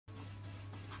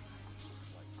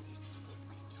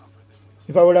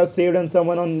If I would have saved on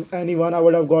someone on anyone, I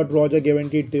would have got Roger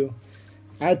guaranteed to.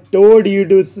 I told you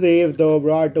to save though,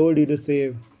 bro. I told you to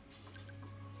save.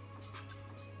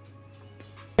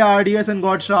 RDS and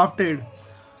got shafted.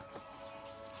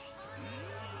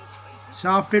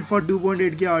 Shafted for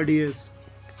 2.8k RDS.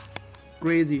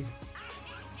 Crazy.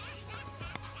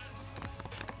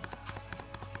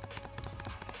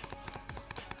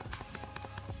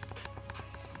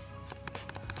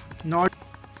 Not.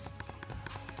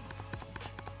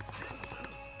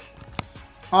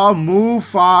 Oh, move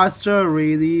faster,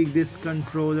 Rayleigh. This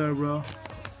controller, bro.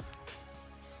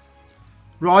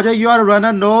 Roger, you are a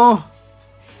runner. No.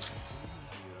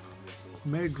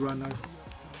 Mid runner.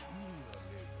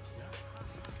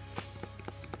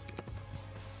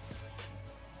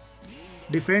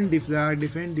 Defend the flag.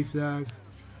 Defend the flag.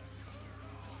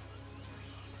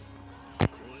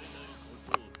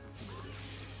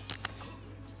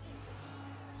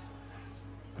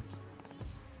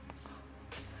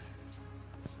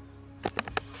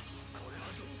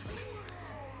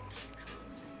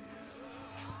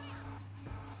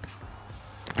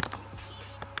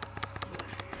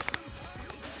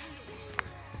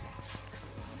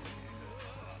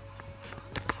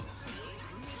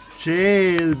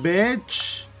 Chill,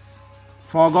 bitch.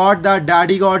 Forgot that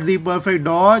daddy got the perfect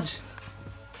dodge.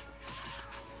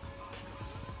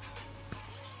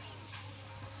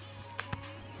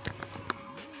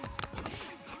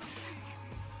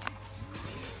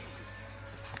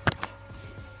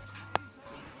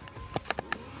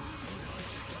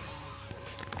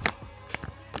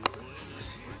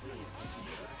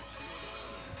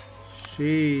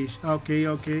 Sheesh. Okay,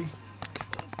 okay.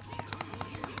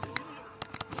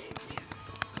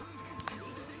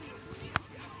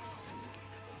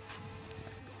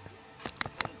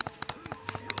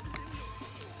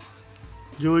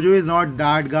 Jojo is not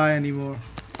that guy anymore.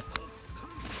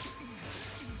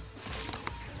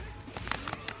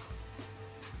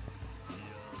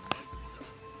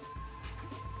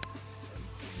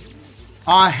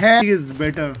 Our hair is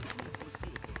better.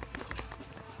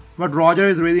 But Roger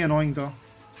is really annoying though.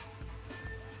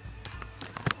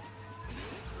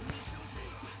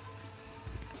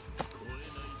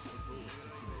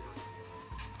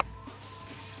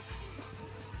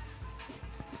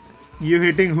 You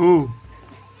hitting who?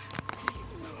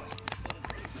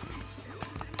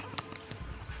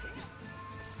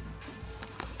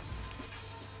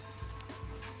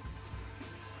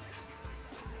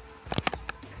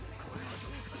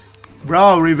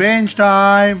 Bro, revenge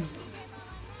time.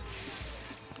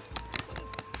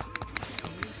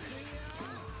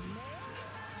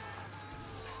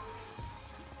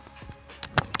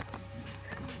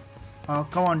 Oh,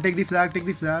 come on, take the flag, take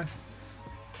the flag.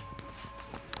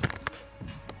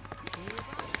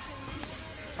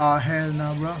 Ah, hell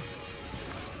nah, bro.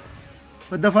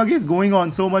 What the fuck is going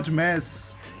on? So much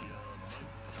mess.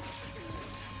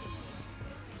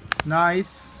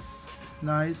 Nice.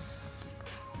 Nice.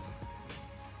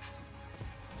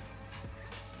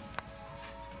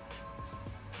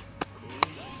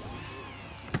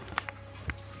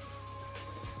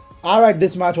 Alright,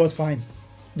 this match was fine.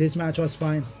 This match was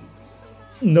fine.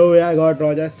 No way I got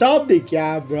Roger. Stop the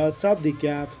cap, bro. Stop the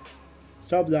cap.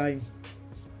 Stop lying.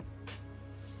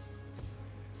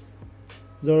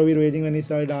 Zoro be raging when he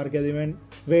started Dark Element.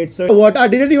 Wait, so what? I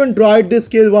didn't even try this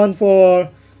skill one for.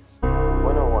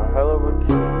 Winner one hell of a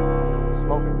kid.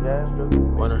 Smoking gas, dude.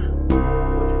 Winner.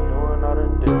 What you doing out in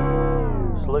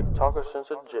dick? Slick talker since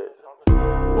a jet.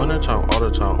 Winter time, all the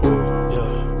time, ooh,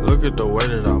 yeah. Look at the way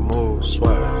that I move,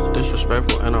 swag.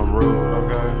 Disrespectful and I'm rude,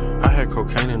 okay. I had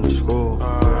cocaine in the school.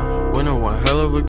 Winner one hell of a